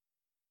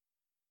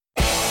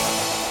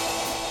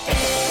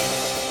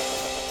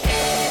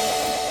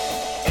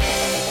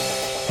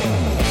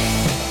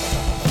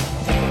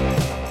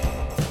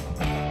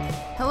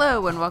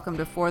Hello and welcome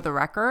to For the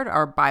Record,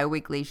 our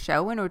bi-weekly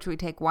show in which we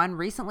take one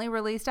recently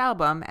released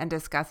album and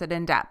discuss it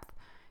in depth.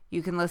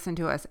 You can listen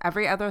to us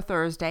every other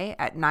Thursday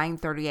at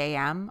 9:30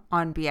 a.m.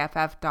 on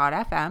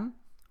BFF.fm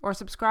or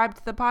subscribe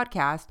to the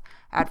podcast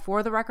at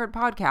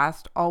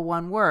fortherecordpodcast, all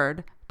one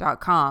word,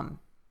 .com.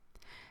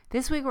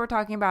 This week we're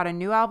talking about a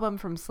new album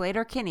from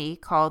Sleater-Kinney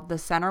called The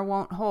Center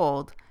Won't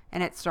Hold,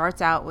 and it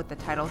starts out with the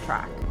title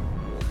track.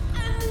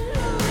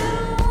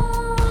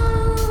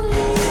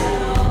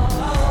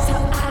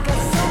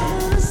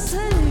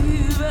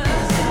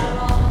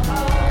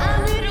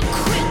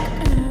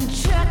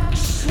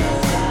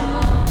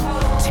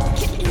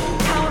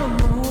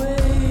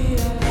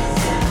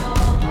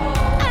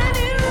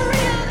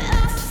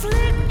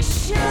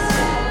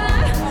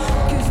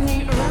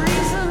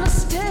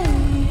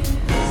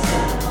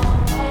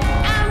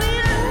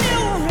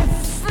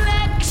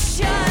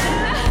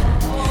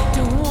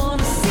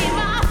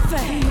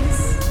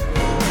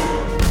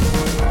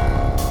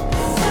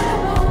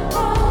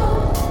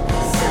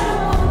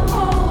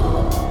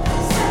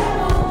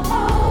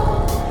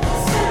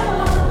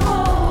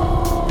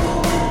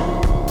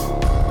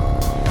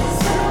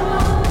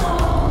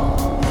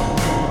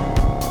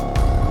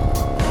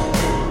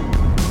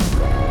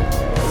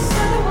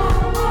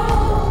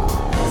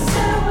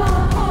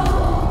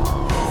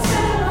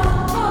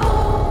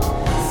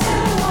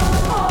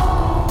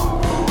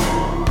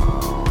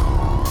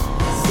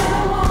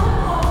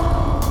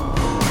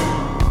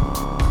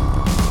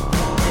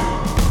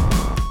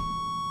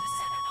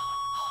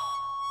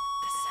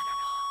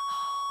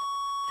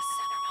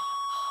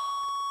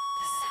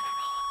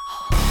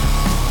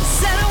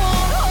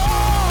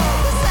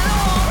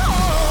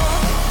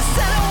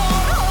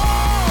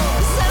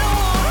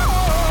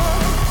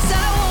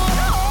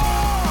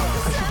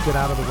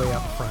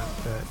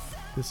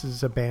 This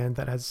is a band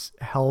that has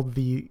held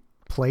the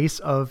place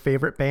of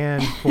favorite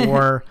band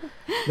for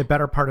the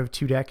better part of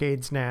 2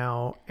 decades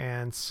now.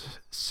 And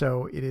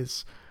so it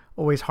is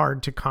always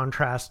hard to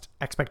contrast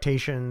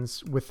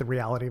expectations with the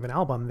reality of an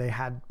album. They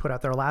had put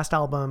out their last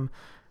album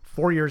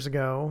 4 years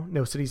ago,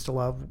 No Cities to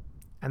Love,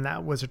 and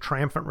that was a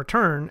triumphant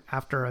return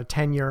after a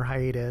 10-year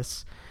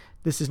hiatus.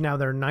 This is now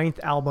their 9th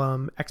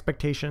album.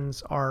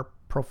 Expectations are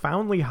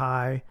profoundly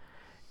high,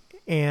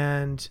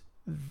 and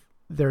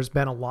there's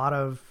been a lot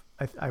of,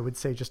 I would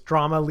say, just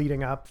drama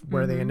leading up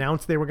where they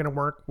announced they were going to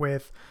work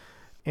with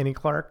Annie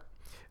Clark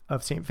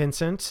of St.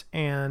 Vincent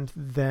and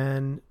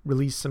then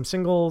released some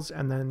singles,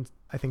 and then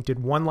I think did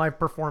one live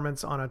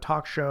performance on a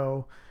talk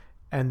show,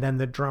 and then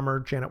the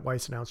drummer Janet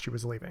Weiss announced she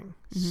was leaving.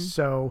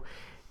 So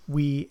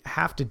we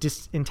have to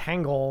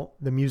disentangle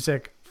the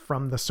music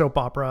from the soap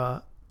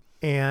opera,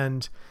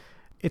 and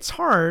it's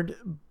hard,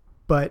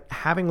 but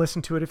having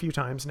listened to it a few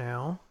times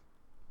now,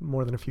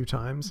 more than a few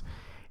times,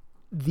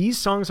 these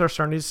songs are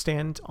starting to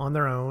stand on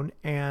their own,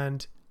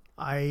 and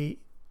I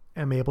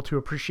am able to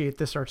appreciate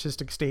this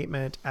artistic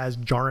statement, as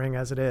jarring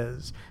as it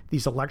is.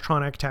 These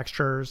electronic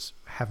textures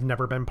have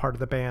never been part of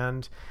the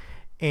band,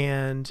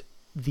 and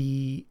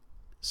the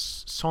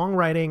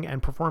songwriting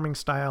and performing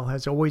style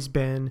has always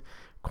been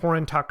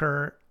Corin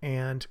Tucker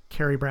and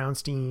Carrie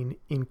Brownstein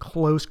in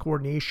close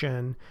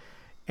coordination.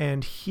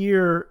 And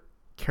here,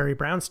 Carrie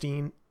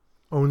Brownstein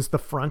owns the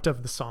front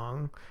of the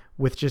song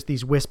with just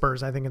these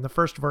whispers. I think in the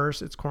first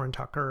verse, it's Corin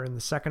Tucker. In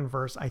the second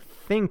verse, I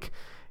think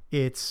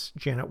it's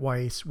Janet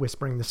Weiss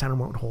whispering "The Center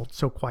Won't Hold"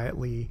 so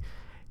quietly.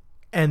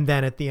 And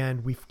then at the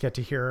end, we get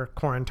to hear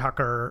Corin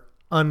Tucker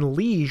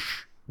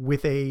unleash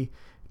with a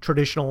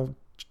traditional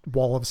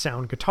wall of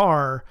sound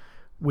guitar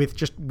with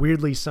just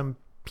weirdly some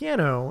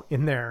piano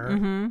in there.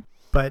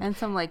 And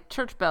some like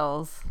church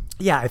bells.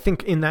 Yeah, I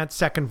think in that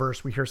second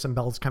verse, we hear some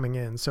bells coming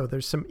in. So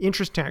there's some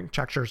interesting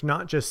textures,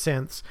 not just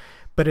synths,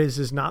 but this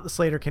is not the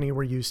Sleater-Kinney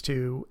we're used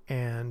to.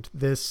 And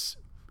this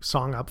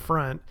song up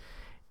front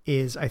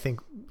is, I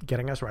think,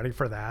 getting us ready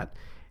for that.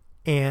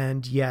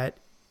 And yet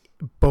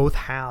both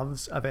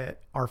halves of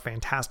it are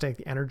fantastic.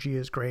 The energy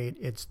is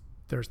great.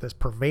 There's this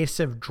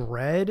pervasive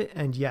dread,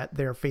 and yet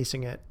they're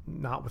facing it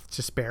not with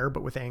despair,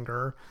 but with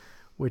anger,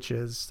 which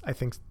is, I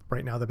think,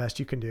 right now the best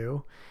you can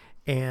do.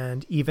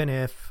 And even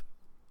if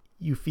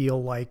you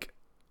feel like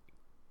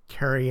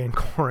Carrie and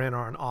Corin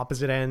are on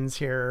opposite ends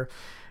here,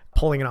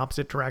 pulling in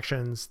opposite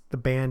directions, the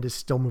band is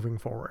still moving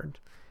forward.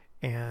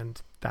 And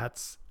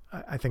that's,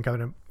 I think,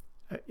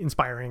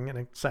 inspiring and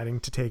exciting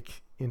to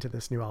take into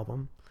this new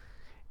album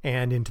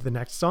and into the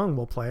next song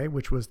we'll play,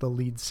 which was the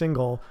lead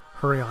single,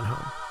 Hurry On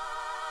Home.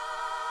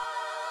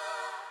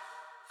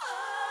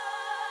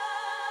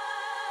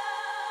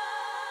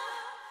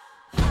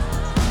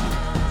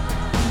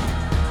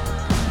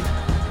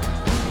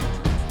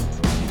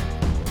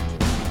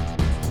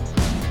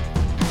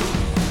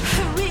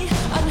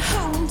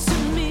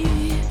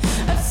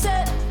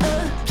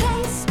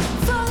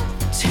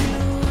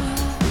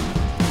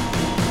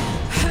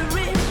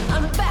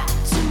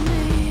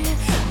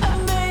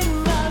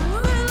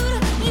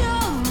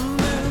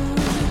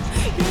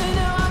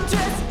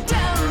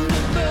 Down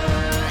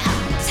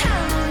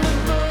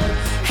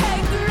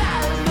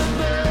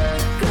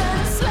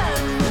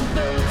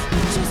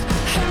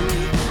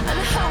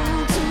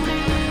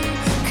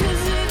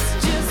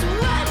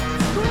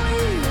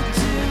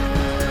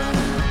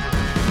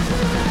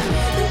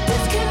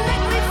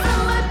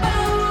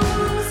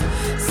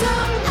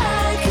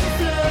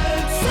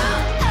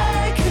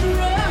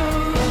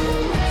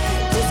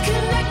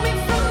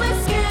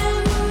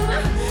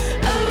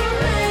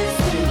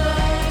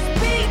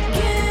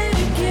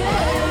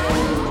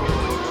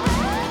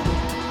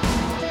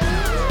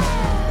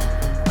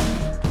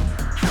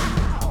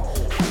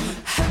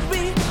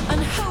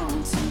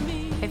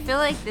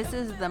like this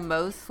is the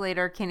most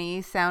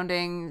Sleater-Kinney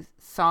sounding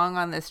song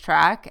on this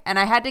track, and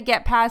I had to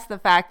get past the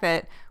fact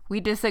that we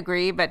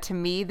disagree, but to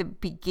me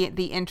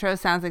the intro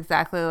sounds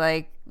exactly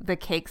like the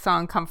Cake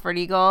song Comfort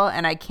Eagle,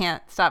 and I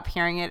can't stop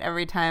hearing it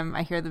every time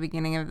I hear the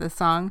beginning of the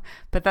song,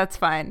 but that's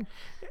fine.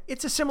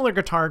 It's a similar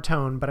guitar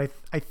tone, but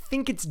I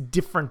think it's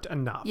different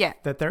enough. Yeah.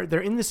 That they're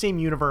in the same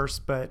universe,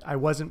 but I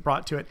wasn't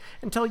brought to it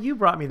until you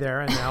brought me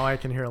there, and now I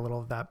can hear a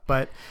little of that.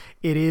 But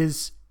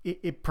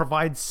it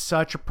provides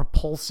such a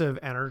propulsive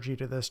energy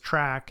to this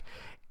track.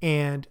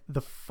 And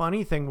the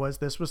funny thing was,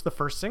 this was the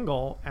first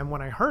single, and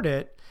when I heard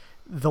it,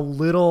 the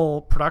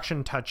little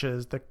production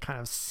touches, the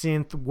kind of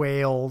synth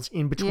wails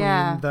in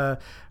between the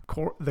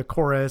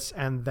chorus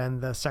and then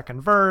the second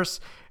verse,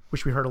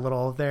 which we heard a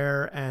little of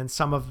there, and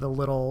some of the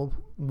little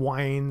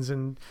whines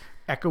and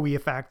echoey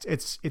effects.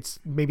 It's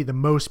maybe the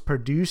most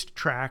produced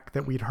track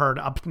that we'd heard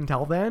up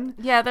until then.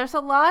 Yeah, there's a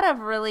lot of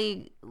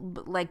really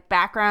like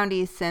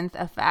backgroundy synth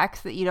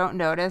effects that you don't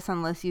notice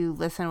unless you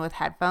listen with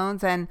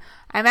headphones. And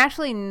I'm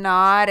actually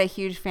not a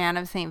huge fan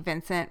of St.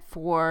 Vincent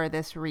for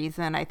this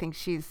reason. I think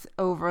she's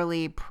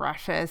overly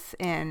precious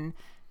in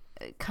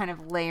kind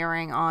of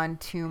layering on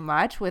too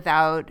much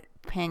without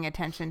paying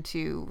attention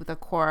to the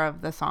core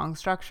of the song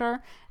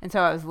structure. And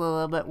so I was a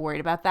little bit worried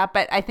about that.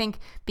 But I think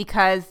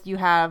because you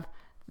have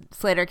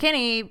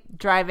Sleater-Kinney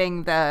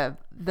driving the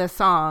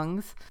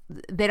songs,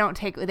 they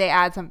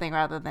add something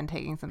rather than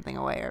taking something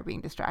away or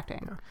being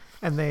distracting. Yeah.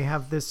 And they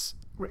have this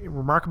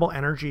remarkable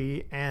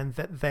energy, and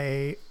that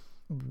they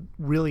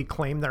really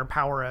claim their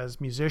power as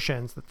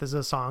musicians, that this is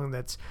a song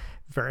that's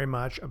very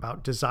much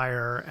about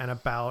desire and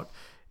about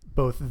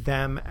both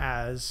them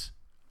as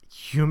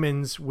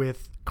humans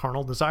with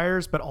carnal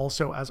desires, but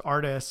also as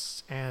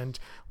artists, and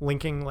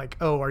linking like,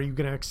 oh, are you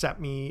going to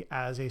accept me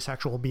as a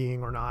sexual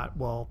being or not?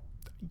 Well,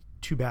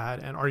 too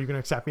bad. And are you going to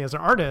accept me as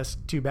an artist?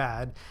 Too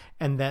bad.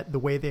 And that the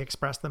way they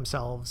express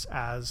themselves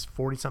as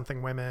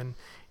 40-something women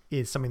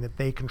is something that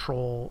they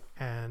control,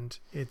 and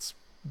it's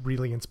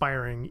really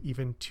inspiring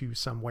even to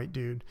some white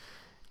dude.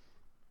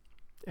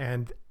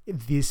 And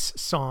this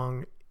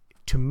song,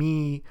 to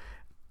me,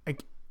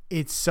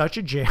 it's such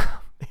a jam.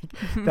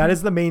 That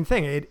is the main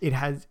thing. It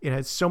has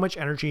so much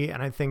energy,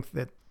 and I think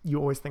that you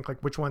always think like,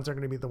 which ones are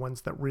going to be the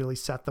ones that really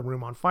set the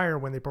room on fire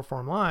when they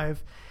perform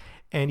live.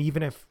 And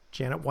even if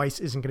Janet Weiss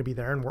isn't going to be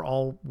there, and we're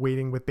all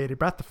waiting with bated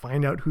breath to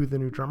find out who the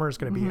new drummer is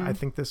going to be, I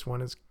think this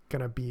one is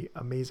going to be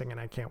amazing, and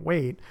I can't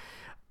wait.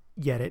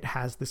 Yet it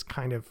has this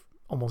kind of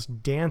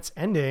almost dance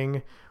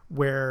ending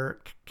where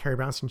Carrie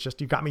Brownstein's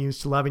just, "You got me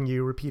used to loving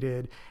you,"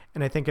 repeated.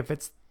 And I think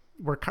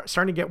we're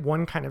starting to get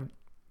one kind of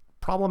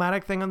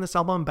problematic thing on this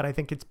album, but I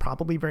think it's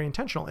probably very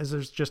intentional, is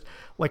there's just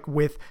like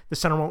with The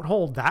Center Won't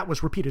Hold, that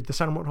was repeated, the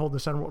center won't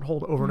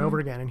hold over and over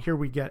again. And here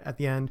we get at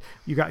the end,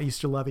 "You got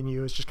used to loving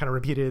you" is just kind of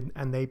repeated,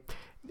 and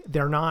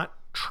they're not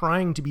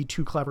trying to be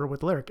too clever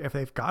with lyric. If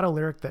they've got a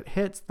lyric that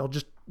hits, they'll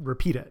just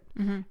repeat it.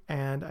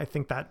 And I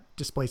think that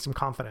displays some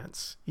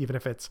confidence, even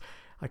if it's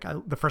like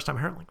the first time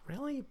I heard it, I'm like,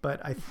 really?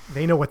 But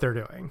they know what they're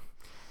doing.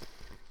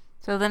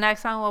 So the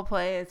next song we'll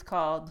play is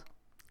called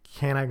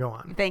Can I Go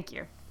On? Thank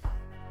you.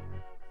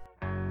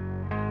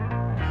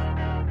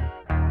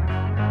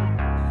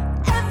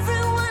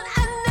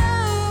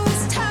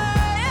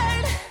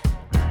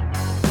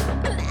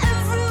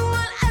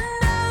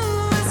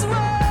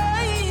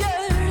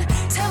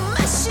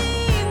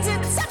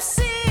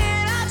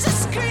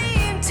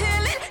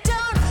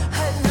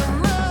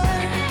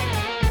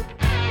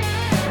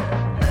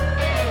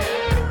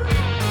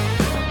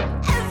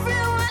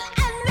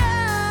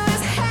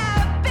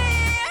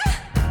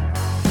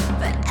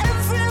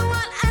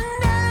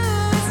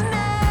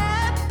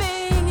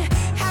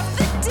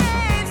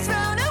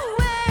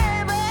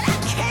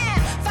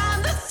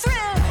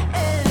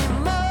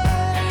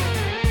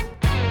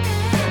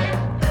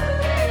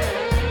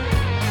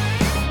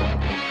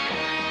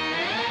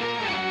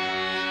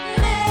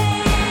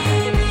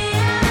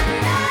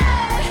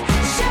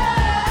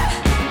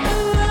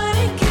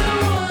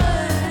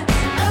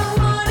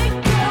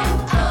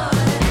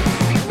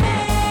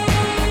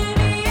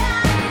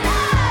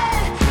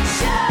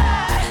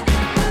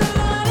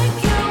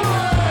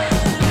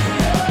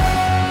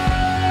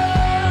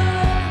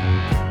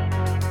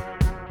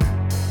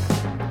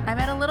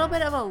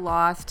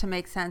 To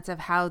make sense of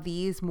how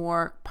these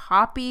more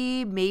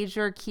poppy,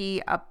 major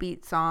key,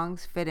 upbeat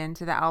songs fit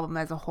into the album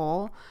as a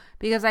whole,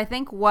 because I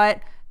think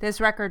what this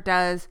record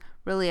does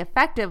really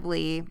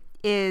effectively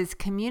is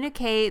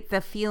communicate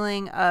the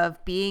feeling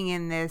of being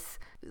in this,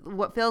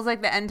 what feels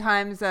like the end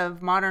times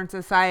of modern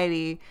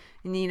society.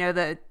 And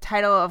the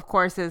title, of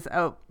course, is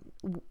a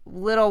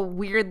little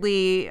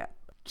weirdly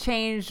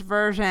changed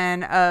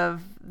version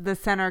of "The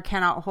Center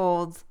Cannot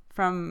Hold"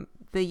 from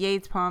the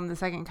Yeats poem "The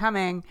Second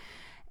Coming."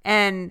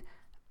 And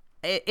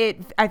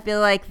I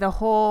feel like the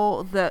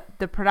whole the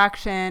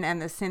production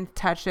and the synth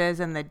touches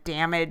and the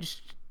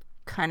damaged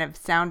kind of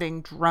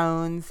sounding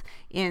drones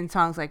in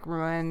songs like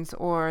 "Ruins"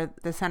 or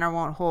 "The Center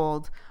Won't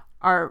Hold"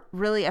 are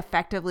really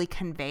effectively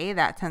convey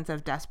that sense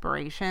of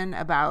desperation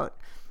about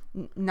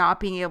not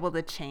being able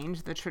to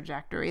change the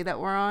trajectory that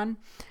we're on.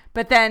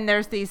 But then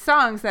there's these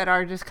songs that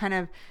are just kind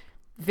of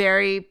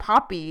very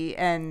poppy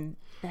and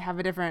they have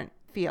a different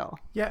feel.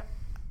 Yeah.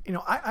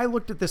 I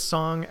looked at this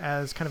song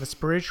as kind of a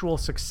spiritual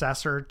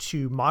successor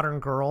to Modern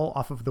Girl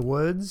off of The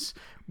Woods,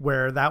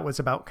 where that was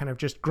about kind of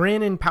just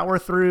grin and power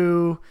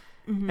through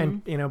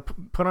and,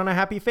 put on a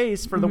happy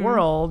face for the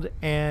world.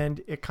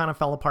 And it kind of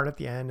fell apart at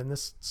the end. And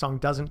this song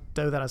doesn't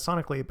do that as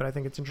sonically, but I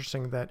think it's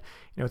interesting that,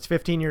 it's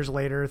 15 years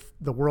later,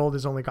 the world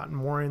has only gotten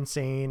more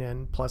insane.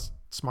 And plus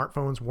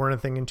smartphones weren't a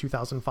thing in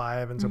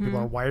 2005. And so people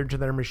are wired to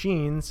their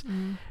machines.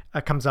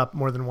 It comes up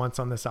more than once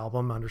on this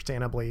album,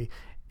 understandably.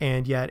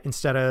 And yet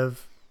instead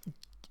of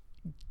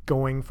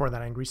going for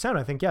that angry sound,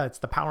 I think, it's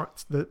the power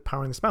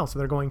in the smell. So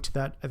they're going to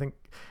that, I think,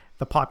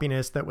 the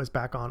poppiness that was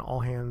back on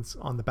All Hands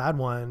on the Bad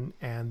One,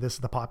 and this is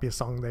the poppiest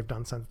song they've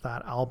done since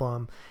that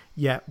album,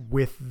 yet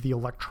with the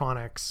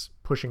electronics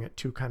pushing it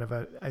to kind of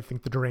I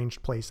think the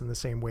deranged place, in the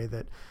same way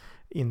that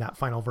in that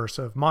final verse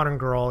of Modern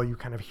Girl, you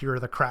kind of hear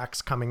the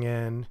cracks coming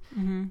in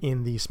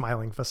the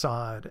smiling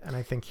facade. And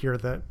I think here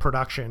the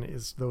production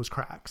is those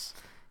cracks.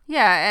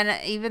 Yeah,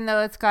 and even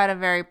though it's got a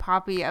very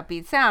poppy,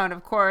 upbeat sound,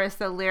 of course,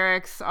 the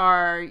lyrics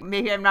are,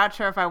 maybe I'm not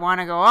sure if I want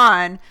to go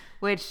on,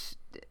 which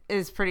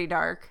is pretty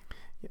dark.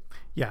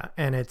 Yeah,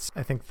 and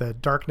I think the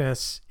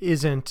darkness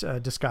isn't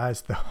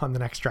disguised on the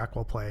next track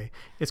we'll play.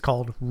 It's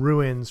called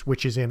Ruins,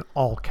 which is in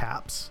all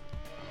caps.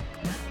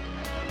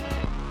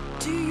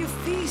 Do you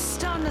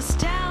feast on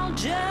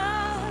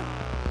nostalgia?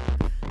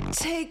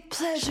 Take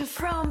pleasure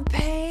from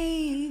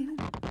pain.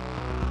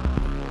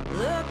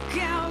 Look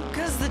out,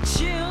 'cause the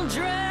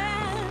children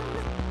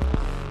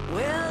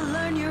will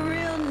learn your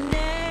real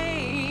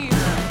name.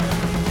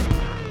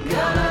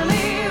 Gonna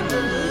leave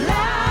the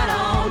light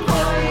on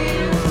for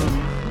you.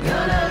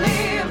 Gonna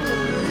leave the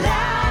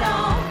light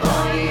on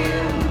for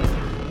you.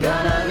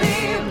 Gonna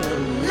leave the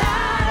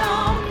light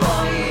on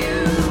for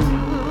you.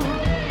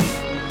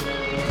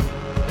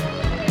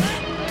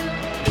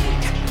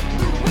 Eat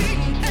the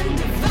weak and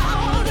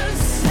devour the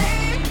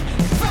slain.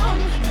 From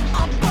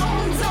our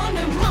bones on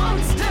the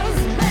monsters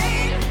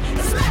made.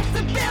 Smash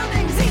the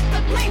buildings, eat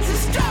the planes,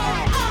 destroy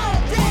all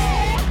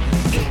day.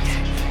 Eat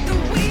the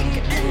weak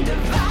and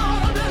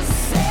devour the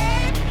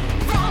same.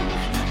 From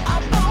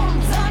our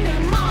bones on the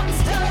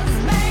monsters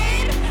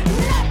made.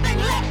 Nothing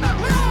left but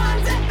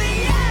ruins at the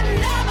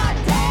end of a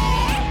day.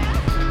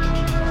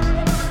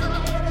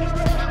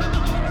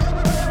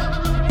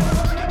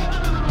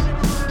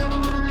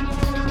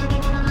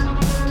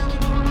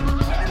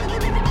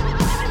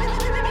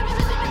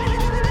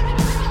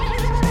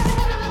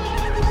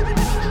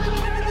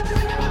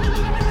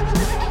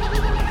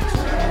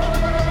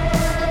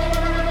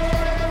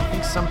 I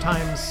think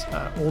sometimes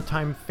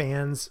old-time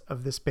fans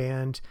of this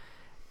band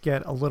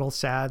get a little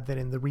sad that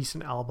in the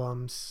recent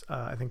albums,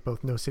 I think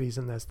both No Cities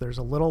and this, there's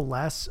a little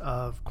less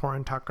of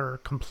Corin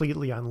Tucker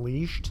completely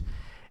unleashed.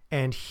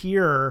 And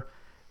here,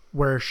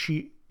 where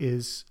she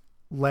is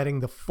letting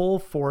the full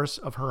force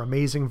of her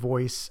amazing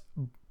voice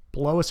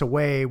blow us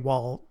away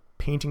while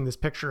painting this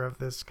picture of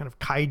this kind of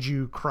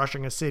kaiju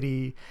crushing a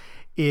city,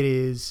 it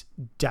is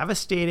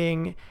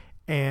devastating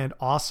and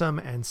awesome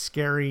and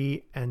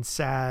scary and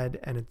sad.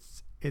 And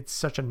it's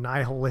such a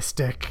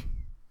nihilistic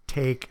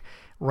take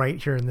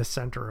right here in the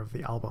center of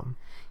the album.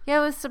 Yeah,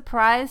 I was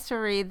surprised to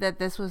read that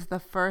this was the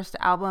first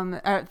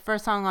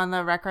song on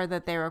the record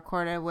that they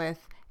recorded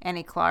with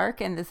Annie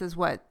Clark, and this is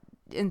what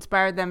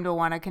inspired them to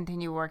want to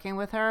continue working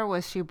with her.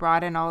 Was she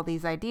brought in all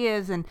these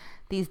ideas and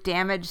these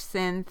damaged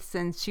synths,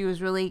 and she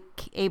was really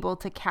able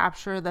to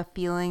capture the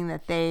feeling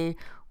that they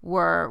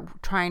were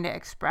trying to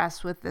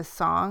express with this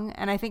song.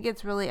 And I think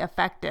it's really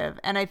effective.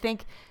 And I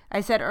think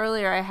I said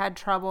earlier I had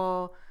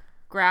trouble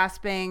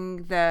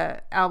grasping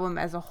the album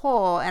as a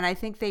whole, and I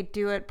think they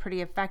do it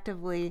pretty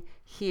effectively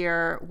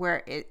here,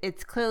 where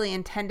it's clearly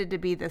intended to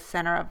be the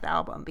center of the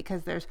album,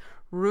 because there's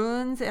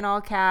Ruins in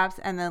all caps,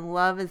 and then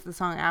Love is the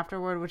song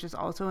afterward, which is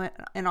also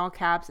in all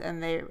caps,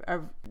 and they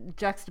are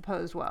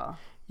juxtaposed well.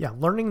 Yeah,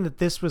 learning that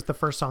this was the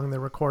first song they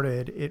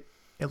recorded,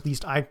 at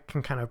least I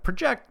can kind of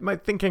project my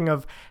thinking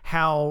of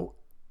how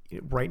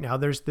right now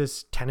there's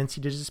this tendency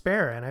to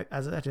despair. And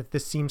as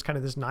this seems kind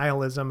of this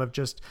nihilism of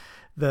just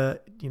the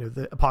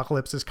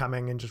apocalypse is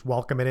coming and just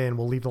welcome it in.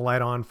 We'll leave the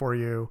light on for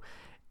you.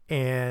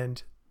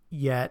 And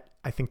yet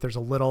I think there's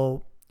a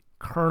little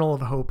kernel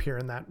of hope here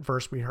in that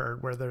verse we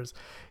heard, where there's,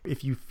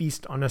 if you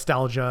feast on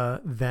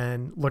nostalgia,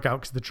 then look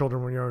out, because the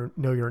children will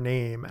know your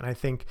name. And I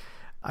think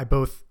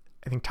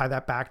tie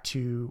that back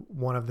to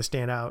one of the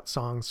standout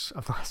songs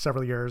of the last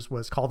several years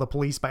was Call the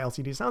Police by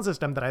LCD Sound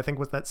System, that I think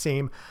was that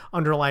same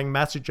underlying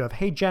message of,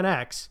 hey, Gen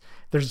X,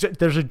 there's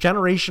a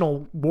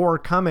generational war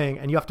coming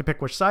and you have to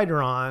pick which side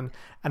you're on.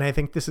 And I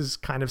think this is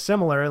kind of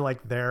similar,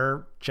 like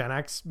they're Gen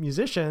X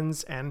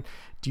musicians, and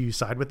do you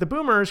side with the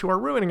boomers who are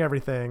ruining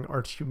everything,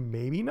 or do you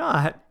maybe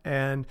not?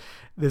 And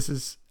this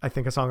is, I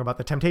think, a song about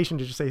the temptation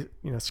to just say,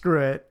 screw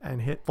it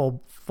and hit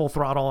full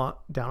throttle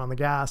down on the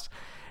gas.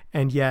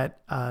 And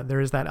yet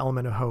there is that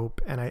element of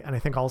hope. And I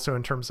think also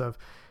in terms of,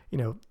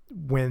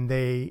 when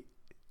they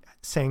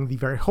sang the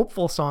very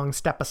hopeful song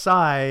Step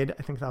Aside.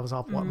 I think that was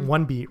off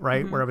one beat,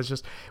 right? Where it was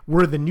just,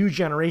 we're the new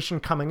generation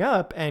coming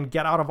up and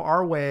get out of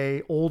our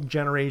way, old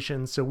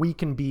generation, so we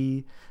can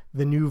be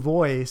the new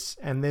voice.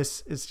 And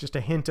this is just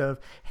a hint of,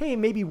 hey,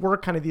 maybe we're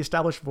kind of the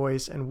established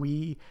voice and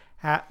we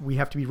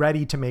have to be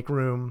ready to make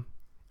room.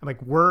 I'm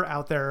like, we're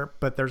out there,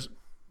 but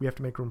we have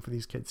to make room for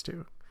these kids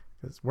too.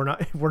 Because we're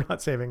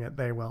not saving it,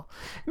 they will.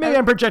 Maybe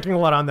I'm projecting a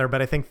lot on there,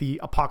 but I think the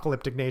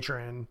apocalyptic nature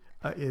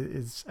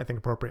is I think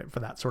appropriate for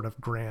that sort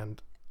of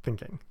grand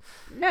thinking.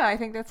 No, I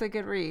think that's a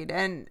good read.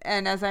 And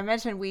as I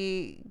mentioned,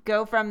 we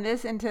go from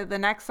this into the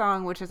next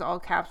song, which is all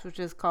caps, which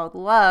is called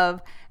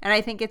Love. And I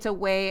think it's a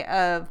way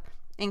of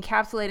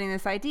encapsulating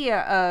this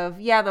idea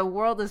of, yeah, the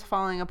world is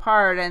falling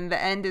apart and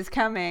the end is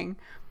coming.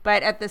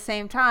 But at the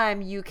same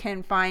time, you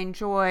can find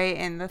joy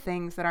in the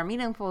things that are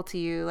meaningful to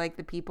you, like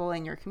the people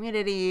in your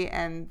community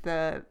and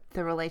the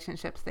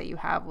relationships that you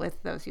have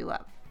with those you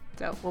love.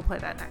 So we'll play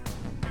that next.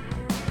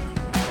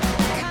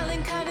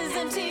 Calling card is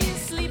empty,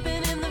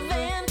 sleeping in the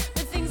van.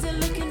 But things are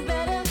looking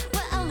better,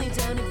 we're only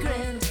down a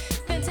grand.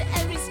 Been to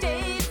every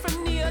state,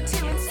 from New York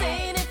to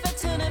insane. If I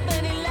turn up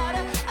any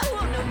louder, I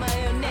won't know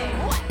my own name.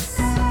 What?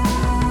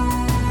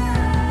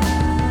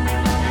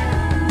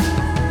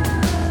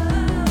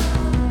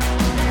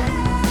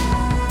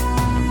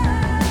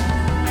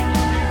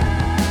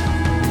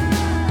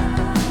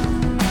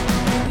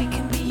 We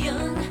can be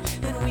young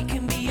and we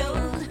can be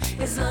old,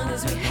 as long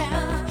as we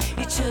have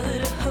each other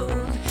to hold.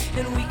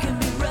 And we can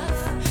be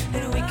rough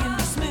and we can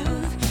be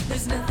smooth.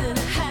 There's nothing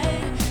to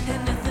hide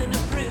and nothing to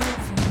prove.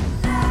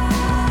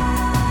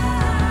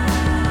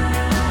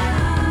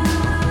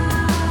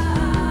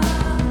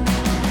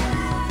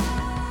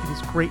 It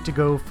is great to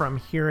go from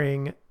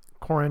hearing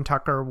Corin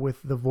Tucker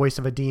with the voice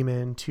of a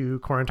demon to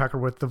Corin Tucker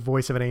with the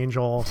voice of an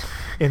angel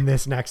in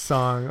this next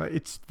song.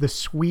 It's the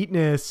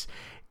sweetness.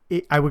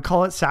 I would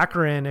call it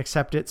saccharine,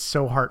 except it's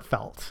so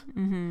heartfelt.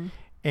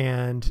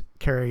 And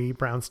Carrie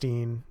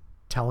Brownstein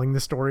telling the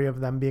story of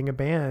them being a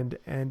band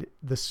and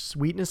the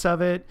sweetness of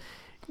it,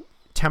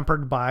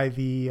 tempered by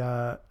the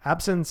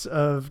absence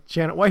of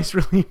Janet Weiss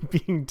really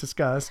being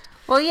discussed.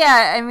 Well,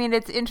 yeah, I mean,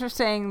 it's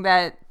interesting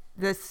that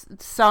this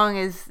song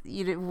is,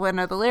 one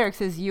of the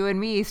lyrics is you and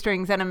me,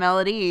 strings and a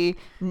melody,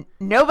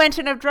 no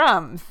mention of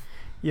drums.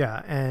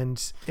 Yeah,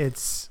 and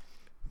it's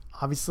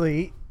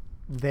obviously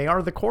they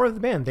are the core of the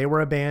band. They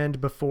were a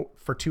band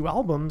for 2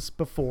 albums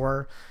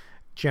before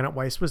Janet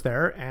Weiss was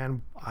there,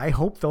 and I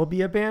hope there'll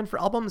be a band for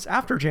albums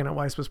after Janet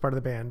Weiss was part of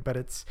the band. But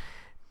it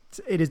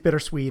is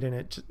bittersweet, and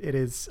it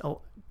is.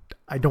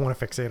 I don't want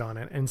to fixate on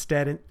it.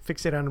 Instead,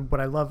 fixate on what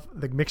I love,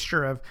 the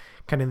mixture of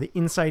kind of the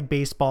inside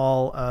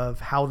baseball of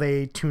how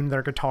they tune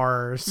their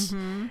guitars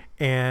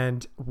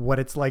and what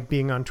it's like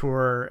being on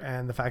tour,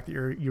 and the fact that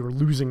you're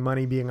losing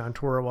money being on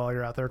tour while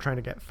you're out there trying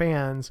to get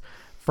fans,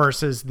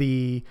 versus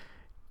the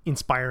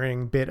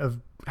inspiring bit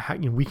of how,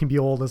 we can be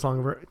old as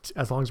long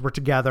as we're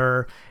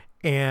together.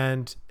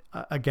 And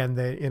again,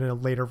 in a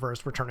later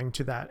verse, returning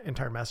to that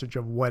entire message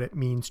of what it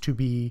means to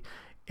be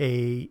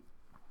a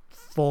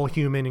full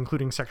human,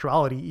 including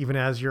sexuality, even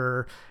as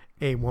you're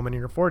a woman in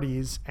your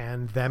 40s,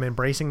 and them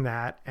embracing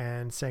that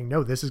and saying,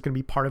 no, this is going to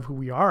be part of who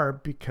we are,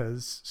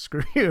 because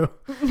screw you.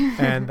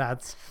 And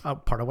that's a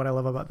part of what I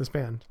love about this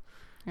band.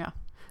 Yeah.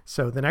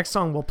 So the next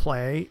song we'll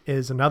play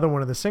is another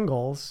one of the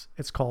singles.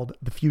 It's called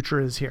The Future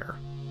Is Here.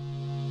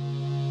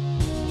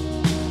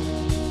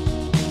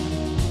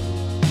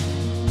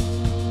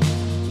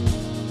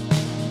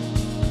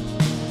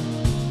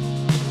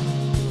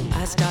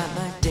 I start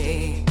my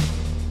day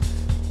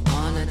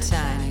on a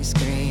tiny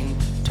screen,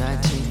 try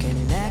to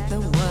connect the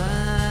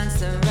ones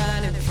that are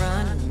right in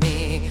front of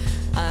me.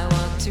 I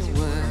walk to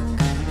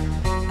work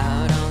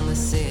out on the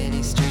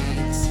city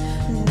streets.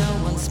 No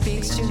one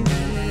speaks to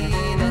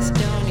me, their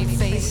stony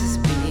faces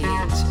beat.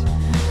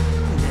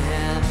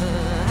 Never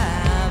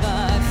have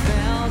I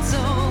felt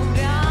so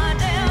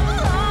goddamn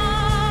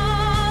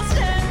lost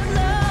and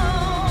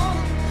alone.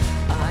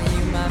 Are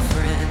you my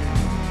friend?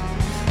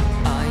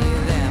 Are you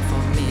there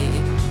for me?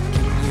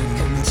 Can you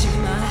come to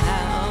my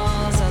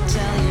house? I'll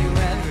tell you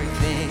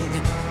everything.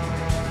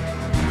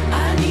 I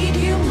need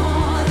you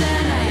more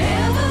than I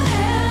ever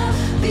have,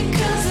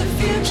 because the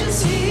future's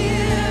here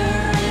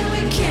and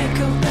we can't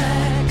go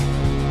back.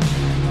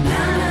 Na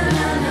na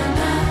na na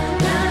na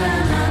na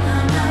na na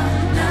na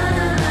na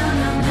na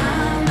na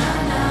na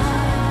na.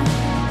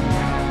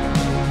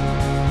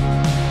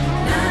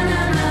 Na na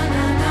na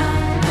na na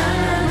na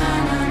na na na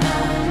na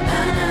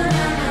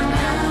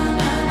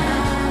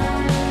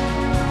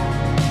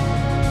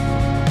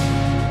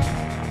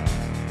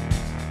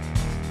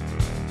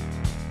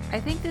I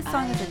think this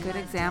song is a good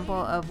example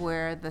of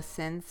where the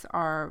synths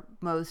are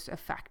most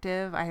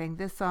effective. I think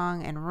this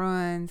song and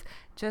Ruins,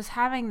 just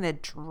having the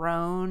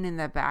drone in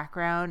the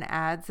background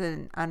adds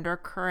an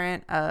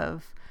undercurrent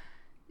of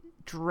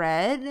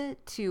dread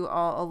to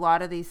a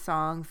lot of these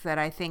songs that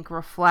I think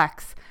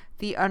reflects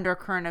the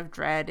undercurrent of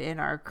dread in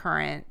our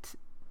current,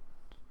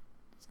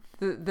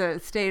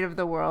 the state of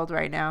the world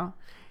right now.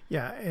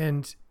 Yeah,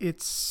 and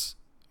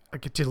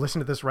get to listen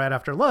to this right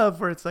after Love,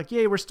 where it's like,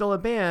 yay, we're still a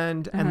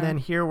band. And then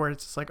here where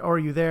it's just like, oh, are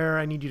you there?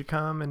 I need you to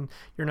come, and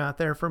you're not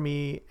there for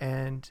me.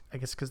 And I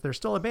guess because they're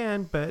still a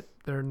band, but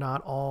they're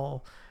not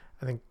all,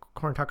 I think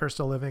Corin Tucker's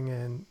still living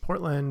in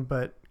Portland,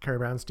 but Carrie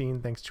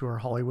Brownstein, thanks to her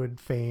Hollywood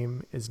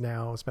fame, is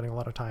now spending a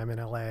lot of time in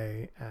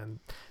LA, and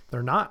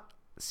they're not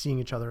seeing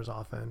each other as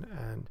often.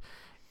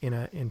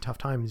 And in tough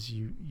times,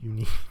 you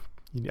need,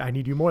 I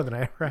need you more than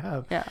I ever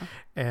have. Yeah.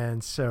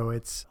 And so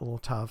it's a little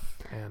tough.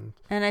 And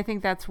I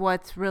think that's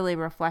what's really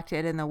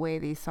reflected in the way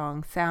these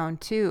songs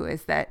sound too,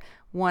 is that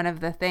one of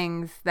the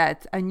things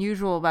that's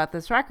unusual about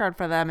this record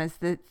for them is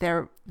that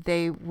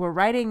they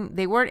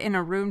weren't in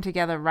a room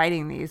together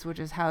writing these, which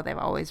is how they've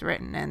always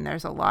written. And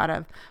there's a lot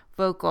of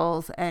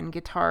vocals and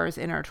guitars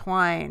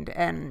intertwined.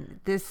 And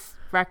this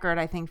record,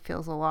 I think,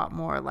 feels a lot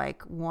more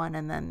like one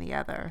and then the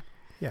other.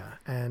 Yeah,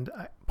 and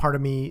part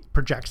of me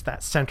projects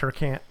that center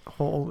can't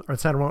hold, or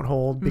center won't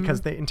hold,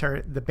 because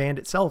the band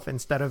itself,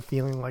 instead of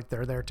feeling like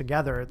they're there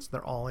together,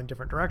 they're all in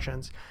different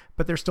directions,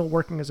 but they're still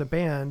working as a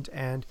band.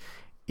 And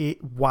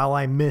while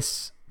I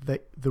miss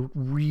the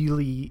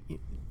really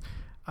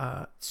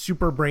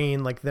super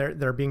brain, like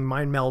they're being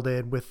mind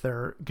melded with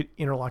their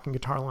interlocking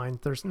guitar lines,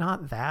 there's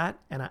not that,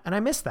 and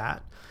I miss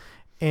that,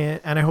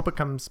 and I hope it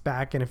comes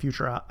back in a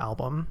future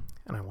album,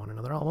 and I want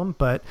another album.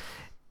 But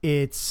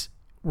it's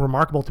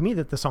remarkable to me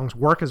that the songs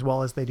work as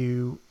well as they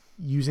do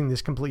using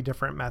this completely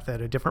different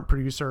method, a different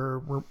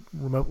producer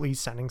remotely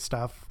sending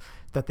stuff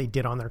that they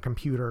did on their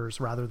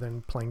computers rather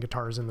than playing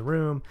guitars in the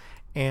room,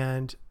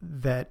 and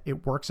that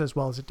it works as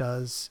well as it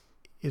does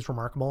is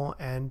remarkable.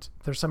 And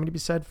there's something to be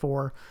said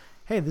for,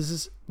 hey, this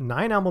is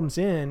 9 albums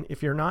in.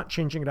 If you're not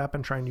changing it up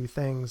and trying new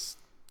things,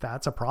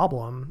 that's a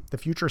problem. The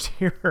future's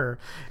here,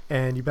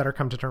 and you better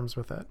come to terms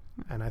with it.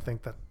 And I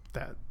think that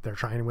they're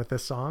trying with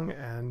this song,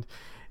 and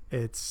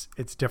it's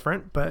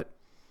different, but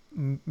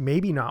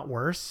maybe not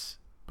worse,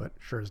 but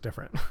sure is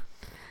different.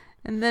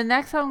 And the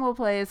next song we'll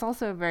play is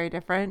also very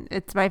different.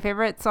 It's my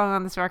favorite song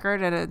on this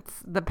record, and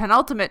it's the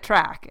penultimate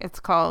track. It's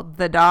called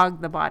The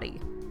Dog, the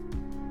Body.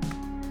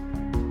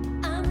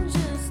 I'm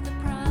just the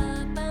prop,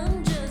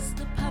 I'm just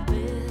the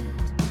puppet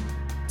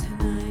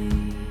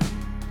tonight.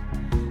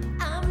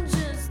 I'm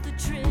just the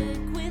trick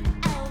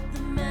without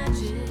the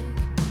magic,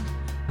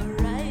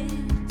 alright?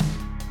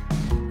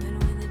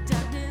 And when the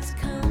darkness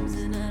comes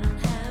and I don't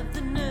have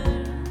the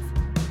nerve,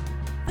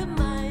 the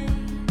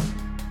mind,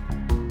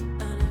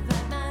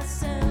 uninvite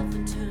myself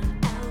and turn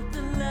out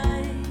the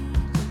light.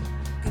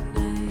 Good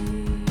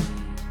night.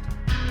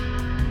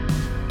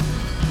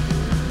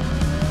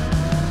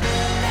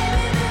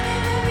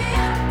 Baby,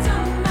 I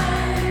don't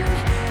mind.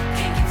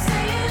 Can't keep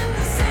saying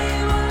the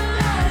same old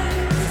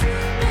lines.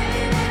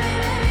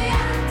 Baby,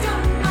 I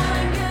don't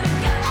mind. Gonna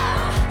go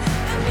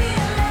and be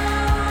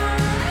alone.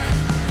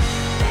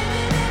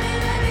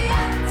 Baby,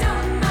 I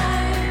don't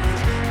mind.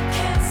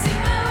 Can't see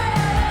my way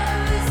out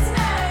of this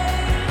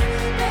night.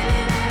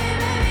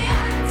 Baby,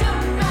 I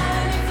don't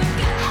mind. If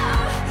you go,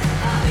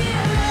 I'll be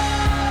alone.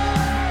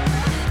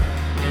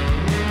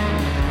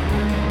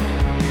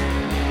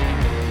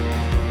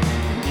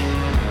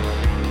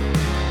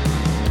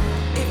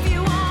 If you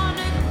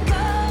wanna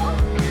go,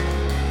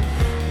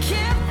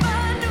 can't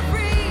find a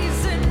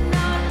reason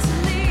not to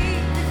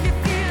leave. If you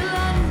feel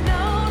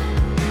unknown,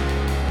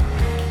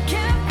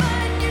 can't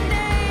find your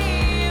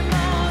name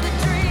or the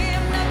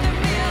dream. Nothing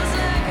feels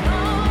like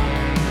home.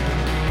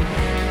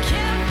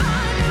 Can't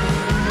find a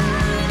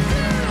run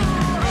to.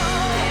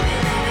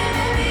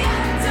 Baby, I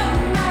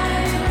don't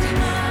mind.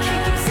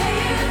 Can't keep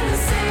saying the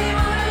same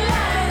old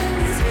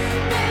lines.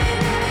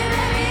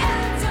 Baby, I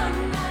don't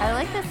mind. I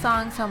like this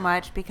song so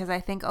much because I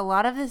think a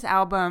lot of this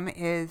album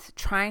is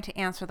trying to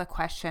answer the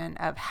question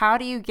of how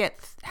do you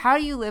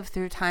live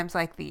through times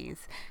like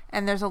these?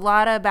 And there's a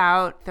lot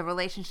about the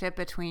relationship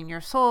between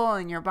your soul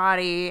and your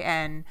body,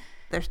 and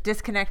there's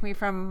Disconnect Me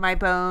from My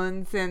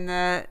Bones in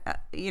the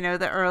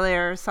the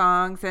earlier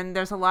songs, and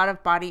there's a lot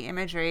of body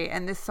imagery,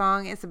 and this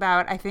song is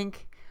about, I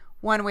think,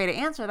 one way to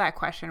answer that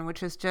question,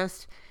 which is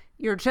just,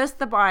 you're just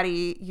the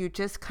body. You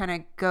just kind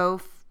of go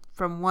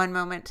from one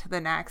moment to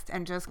the next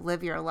and just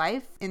live your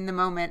life in the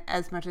moment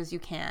as much as you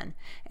can.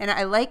 And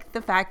I like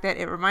the fact that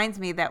it reminds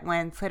me that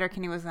when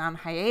Sleater-Kinney was on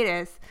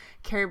hiatus,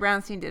 Carrie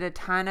Brownstein did a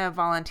ton of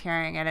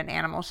volunteering at an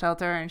animal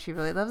shelter, and she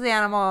really loves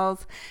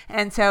animals.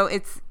 And so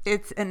it's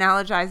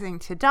analogizing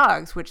to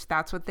dogs, which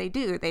that's what they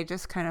do. They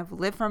just kind of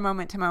live from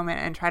moment to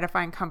moment and try to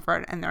find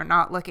comfort, and they're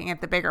not looking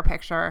at the bigger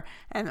picture,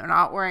 and they're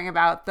not worrying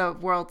about the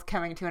world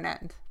coming to an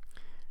end.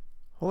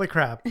 Holy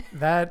crap.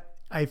 That,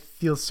 I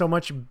feel so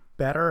much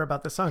better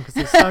about this song, because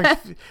this song,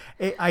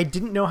 I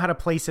didn't know how to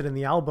place it in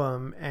the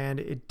album, and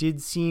it did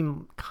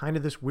seem kind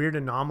of this weird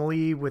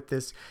anomaly with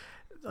this,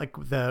 like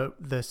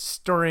the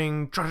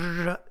stirring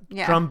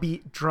drum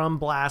beat, drum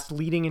blast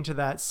leading into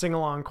that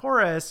sing-along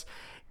chorus,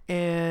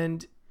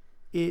 and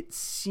it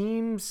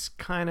seems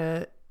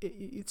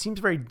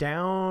very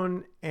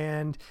down,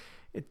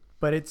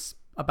 but it's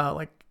about,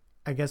 like,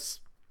 I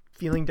guess,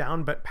 feeling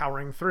down but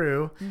powering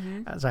through.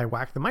 As I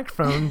whack the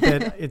microphone,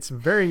 that it's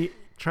very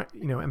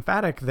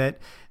emphatic that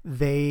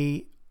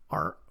they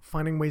are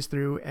finding ways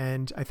through.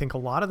 And I think a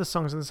lot of the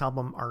songs on this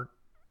album are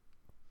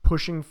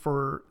pushing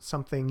for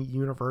something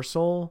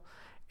universal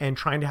and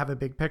trying to have a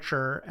big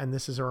picture. And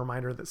this is a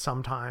reminder that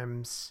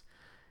sometimes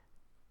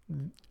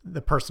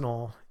the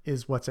personal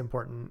is what's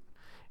important.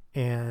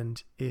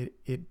 And it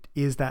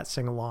is that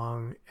sing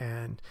along,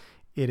 and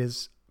it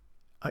is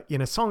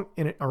in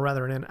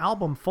an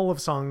album full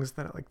of songs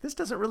that like, this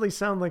doesn't really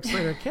sound like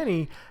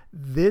Sleater-Kinney.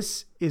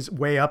 This is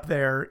way up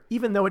there,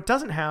 even though it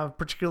doesn't have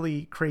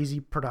particularly crazy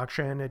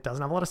production. It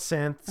doesn't have a lot of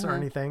synths or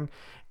anything.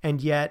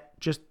 And yet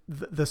just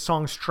the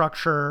song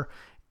structure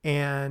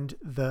and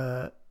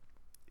the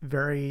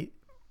very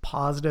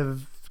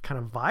positive kind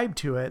of vibe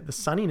to it, the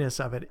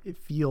sunniness of it, it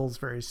feels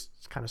very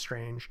kind of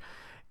strange.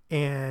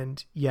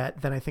 And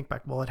yet then I think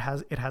back, well, it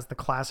has the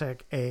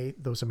classic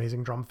those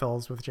amazing drum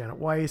fills with Janet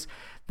Weiss,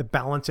 the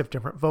balance of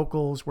different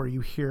vocals where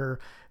you hear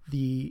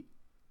the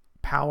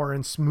power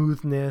and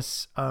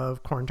smoothness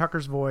of Corin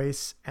Tucker's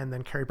voice, and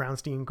then Carrie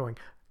Brownstein going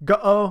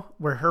go,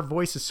 where her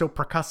voice is so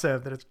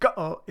percussive that it's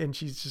go, and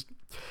she's just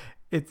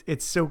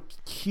it's so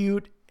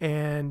cute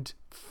and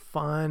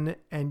fun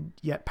and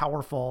yet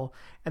powerful.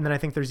 And then I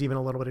think there's even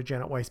a little bit of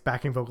Janet Weiss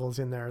backing vocals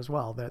in there as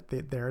well,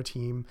 that they're a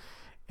team.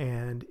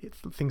 And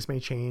things may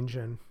change,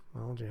 and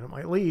well, Janet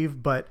might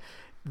leave, but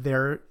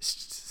they're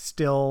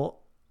still.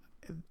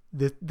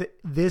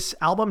 This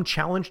album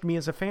challenged me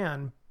as a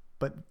fan,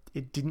 but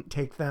it didn't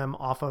take them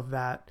off of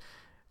that.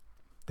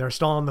 They're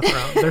still on the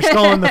throne. They're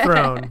still on the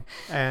throne,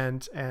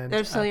 and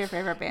They're still your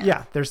favorite band.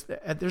 Yeah, there's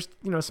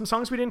some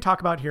songs we didn't talk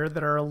about here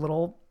that are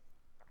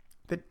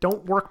that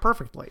don't work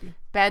perfectly.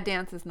 Bad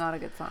Dance is not a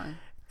good song.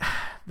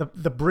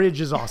 The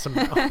bridge is awesome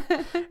though.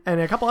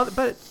 And a couple other,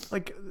 but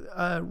like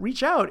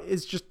Reach Out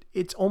is just,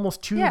 it's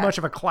almost too much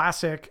of a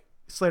classic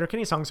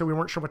Sleater-Kinney song, so we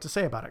weren't sure what to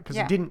say about it because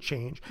it didn't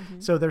change.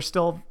 So there's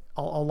still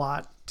a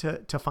lot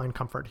to find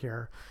comfort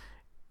here.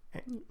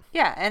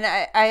 Yeah, and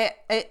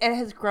it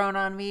has grown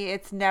on me.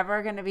 It's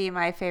never going to be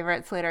my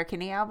favorite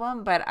Sleater-Kinney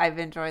album, but I've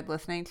enjoyed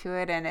listening to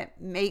it, and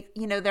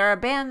they're a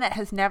band that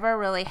has never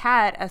really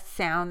had a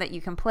sound that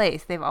you can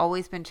place. They've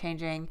always been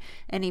changing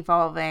and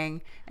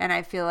evolving, and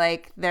I feel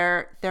like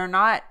they're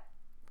not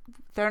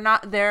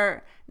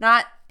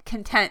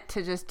content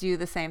to just do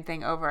the same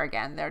thing over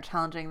again. They're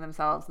challenging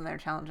themselves, and they're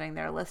challenging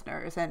their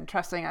listeners and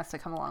trusting us to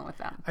come along with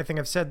them. I think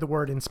I've said the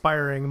word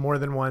inspiring more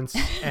than once,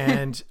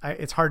 and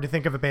it's hard to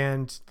think of a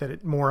band that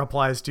it more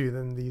applies to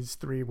than these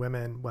three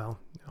women. Well,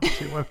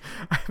 two women.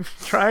 I'm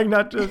trying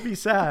not to be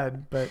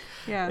sad, but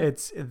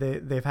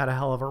they've had a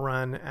hell of a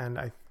run, and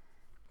I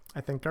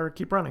think they'll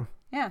keep running.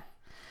 Yeah.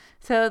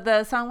 So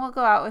the song we'll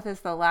go out with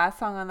is the last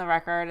song on the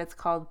record. It's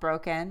called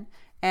Broken.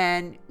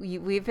 And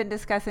we've been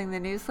discussing the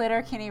new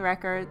Sleater-Kinney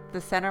record, The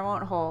Center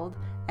Won't Hold,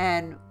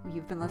 and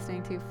you've been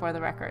listening to For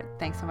the Record.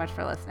 Thanks so much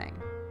for listening.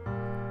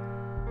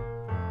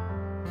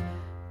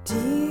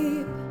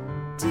 Deep,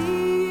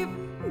 deep,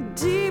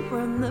 deep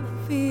run the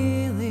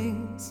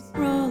feelings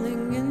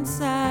rolling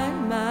inside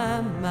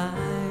my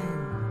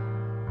mind.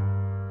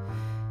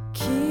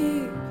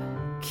 Keep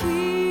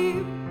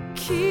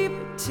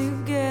it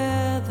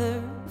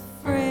together,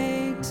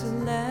 afraid to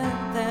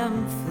let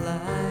them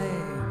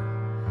fly.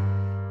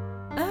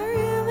 I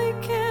really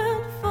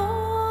can't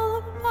fall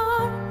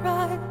apart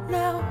right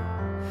now.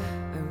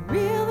 I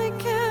really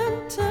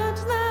can't touch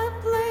that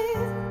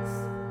place.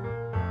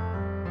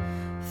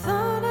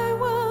 Thought I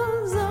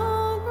was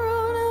all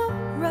grown up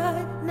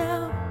right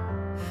now.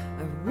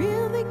 I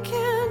really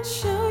can't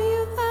show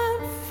you that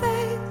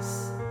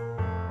face.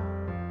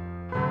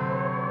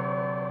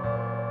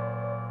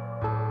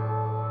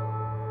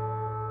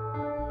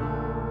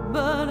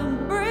 But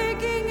I'm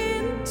breaking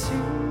into.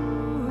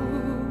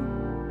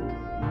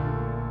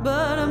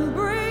 But I'm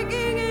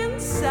breaking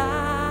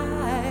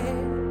inside.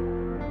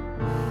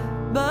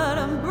 But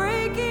I'm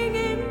breaking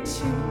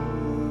into.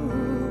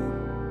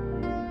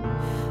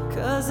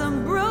 'Cause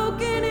I'm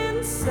broken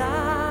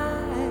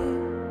inside.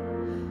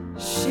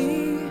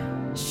 She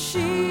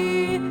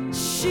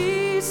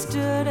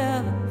stood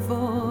up